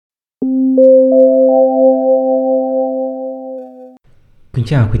Kính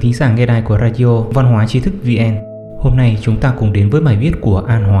chào quý thính giả nghe đài của Radio Văn hóa Tri thức VN. Hôm nay chúng ta cùng đến với bài viết của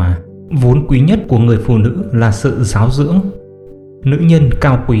An Hòa. Vốn quý nhất của người phụ nữ là sự giáo dưỡng. Nữ nhân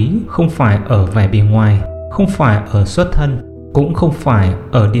cao quý không phải ở vẻ bề ngoài, không phải ở xuất thân, cũng không phải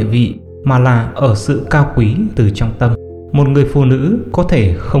ở địa vị, mà là ở sự cao quý từ trong tâm. Một người phụ nữ có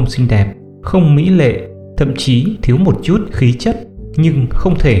thể không xinh đẹp, không mỹ lệ, thậm chí thiếu một chút khí chất, nhưng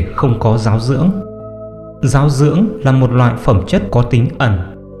không thể không có giáo dưỡng. Giáo dưỡng là một loại phẩm chất có tính ẩn,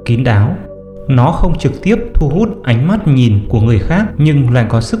 kín đáo. Nó không trực tiếp thu hút ánh mắt nhìn của người khác nhưng lại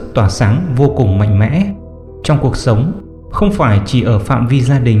có sức tỏa sáng vô cùng mạnh mẽ. Trong cuộc sống, không phải chỉ ở phạm vi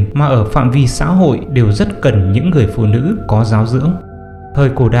gia đình mà ở phạm vi xã hội đều rất cần những người phụ nữ có giáo dưỡng. Thời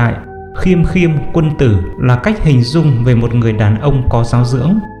cổ đại, khiêm khiêm quân tử là cách hình dung về một người đàn ông có giáo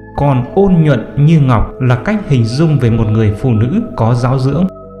dưỡng, còn ôn nhuận như ngọc là cách hình dung về một người phụ nữ có giáo dưỡng.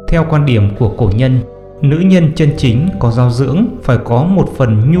 Theo quan điểm của cổ nhân, nữ nhân chân chính có giáo dưỡng phải có 1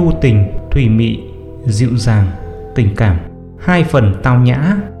 phần nhu tình, thùy mị, dịu dàng, tình cảm, 2 phần tao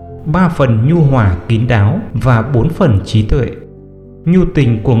nhã, 3 phần nhu hòa kín đáo và 4 phần trí tuệ. Nhu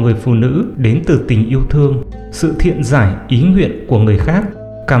tình của người phụ nữ đến từ tình yêu thương, sự thiện giải ý nguyện của người khác,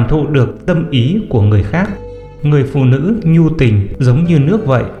 cảm thụ được tâm ý của người khác. Người phụ nữ nhu tình giống như nước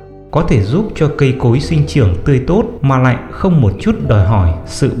vậy, có thể giúp cho cây cối sinh trưởng tươi tốt mà lại không một chút đòi hỏi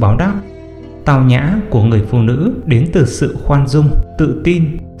sự báo đáp. Tao nhã của người phụ nữ đến từ sự khoan dung, tự tin,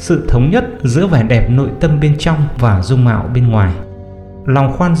 sự thống nhất giữa vẻ đẹp nội tâm bên trong và dung mạo bên ngoài.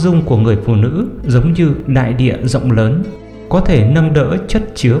 Lòng khoan dung của người phụ nữ giống như đại địa rộng lớn, có thể nâng đỡ chất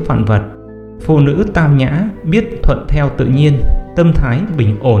chứa vạn vật. Phụ nữ tao nhã biết thuận theo tự nhiên, tâm thái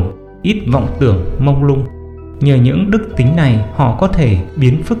bình ổn, ít vọng tưởng mông lung. Nhờ những đức tính này, họ có thể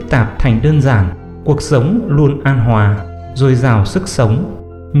biến phức tạp thành đơn giản, cuộc sống luôn an hòa, dồi dào sức sống.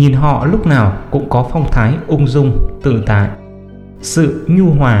 Nhìn họ lúc nào cũng có phong thái ung dung, tự tại. Sự nhu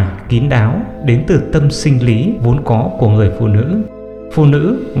hòa, kín đáo đến từ tâm sinh lý vốn có của người phụ nữ. Phụ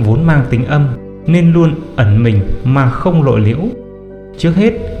nữ vốn mang tính âm nên luôn ẩn mình mà không lộ liễu. Trước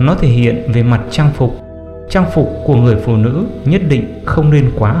hết, nó thể hiện về mặt trang phục. Trang phục của người phụ nữ nhất định không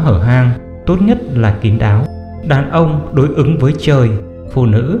nên quá hở hang, tốt nhất là kín đáo. Đàn ông đối ứng với trời, phụ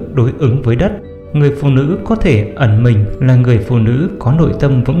nữ đối ứng với đất. Người phụ nữ có thể ẩn mình là người phụ nữ có nội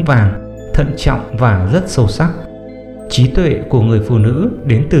tâm vững vàng, thận trọng và rất sâu sắc. Trí tuệ của người phụ nữ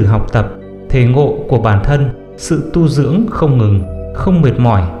đến từ học tập, thể ngộ của bản thân, sự tu dưỡng không ngừng, không mệt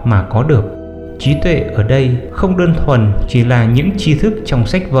mỏi mà có được. Trí tuệ ở đây không đơn thuần chỉ là những tri thức trong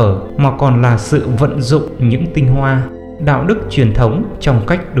sách vở mà còn là sự vận dụng những tinh hoa, đạo đức truyền thống trong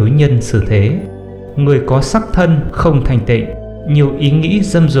cách đối nhân xử thế. Người có sắc thân không thành tịnh, nhiều ý nghĩ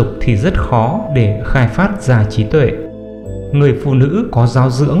dâm dục thì rất khó để khai phát ra trí tuệ. Người phụ nữ có giáo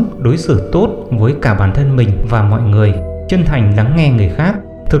dưỡng đối xử tốt với cả bản thân mình và mọi người, chân thành lắng nghe người khác,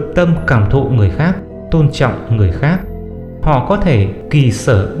 thực tâm cảm thụ người khác, tôn trọng người khác. Họ có thể kỳ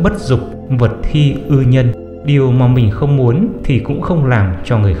sở bất dục, vật thi ư nhân, điều mà mình không muốn thì cũng không làm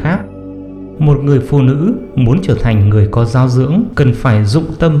cho người khác. Một người phụ nữ muốn trở thành người có giáo dưỡng cần phải dụng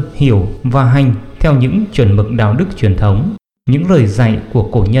tâm hiểu và hành theo những chuẩn mực đạo đức truyền thống, những lời dạy của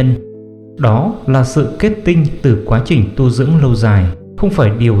cổ nhân. Đó là sự kết tinh từ quá trình tu dưỡng lâu dài, không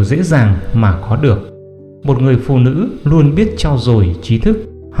phải điều dễ dàng mà có được. Một người phụ nữ luôn biết trau dồi trí thức,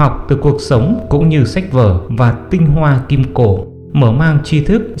 học từ cuộc sống cũng như sách vở và tinh hoa kim cổ, mở mang tri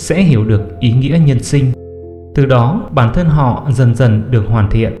thức sẽ hiểu được ý nghĩa nhân sinh. Từ đó bản thân họ dần dần được hoàn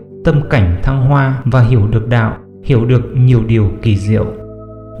thiện, tâm cảnh thăng hoa và hiểu được đạo, hiểu được nhiều điều kỳ diệu.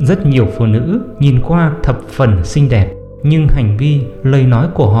 Rất nhiều phụ nữ nhìn qua thập phần xinh đẹp, nhưng hành vi, lời nói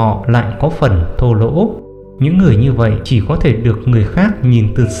của họ lại có phần thô lỗ. Những người như vậy chỉ có thể được người khác nhìn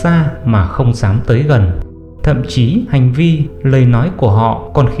từ xa mà không dám tới gần. Thậm chí hành vi, lời nói của họ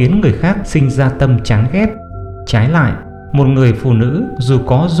còn khiến người khác sinh ra tâm chán ghét. Trái lại, một người phụ nữ dù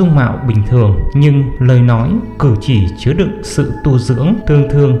có dung mạo bình thường nhưng lời nói, cử chỉ chứa đựng sự tu dưỡng,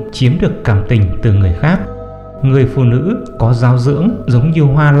 thường chiếm được cảm tình từ người khác. Người phụ nữ có giáo dưỡng giống như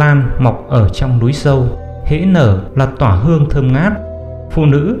hoa lan mọc ở trong núi sâu, hễ nở là tỏa hương thơm ngát. Phụ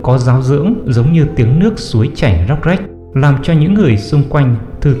nữ có giáo dưỡng giống như tiếng nước suối chảy róc rách, làm cho những người xung quanh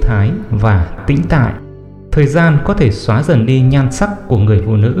thư thái và tĩnh tại. Thời gian có thể xóa dần đi nhan sắc của người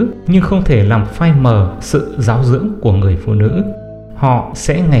phụ nữ, nhưng không thể làm phai mờ sự giáo dưỡng của người phụ nữ. Họ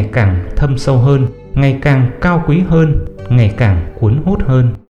sẽ ngày càng thâm sâu hơn, ngày càng cao quý hơn, ngày càng cuốn hút hơn.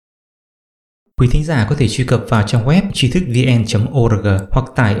 Quý thính giả có thể truy cập vào trang web tri thức vn.org hoặc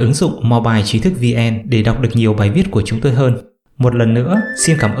tải ứng dụng mobile tri thức VN để đọc được nhiều bài viết của chúng tôi hơn. Một lần nữa,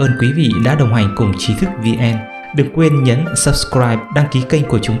 xin cảm ơn quý vị đã đồng hành cùng Tri thức VN. Đừng quên nhấn subscribe, đăng ký kênh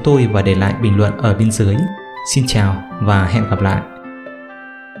của chúng tôi và để lại bình luận ở bên dưới. Xin chào và hẹn gặp lại.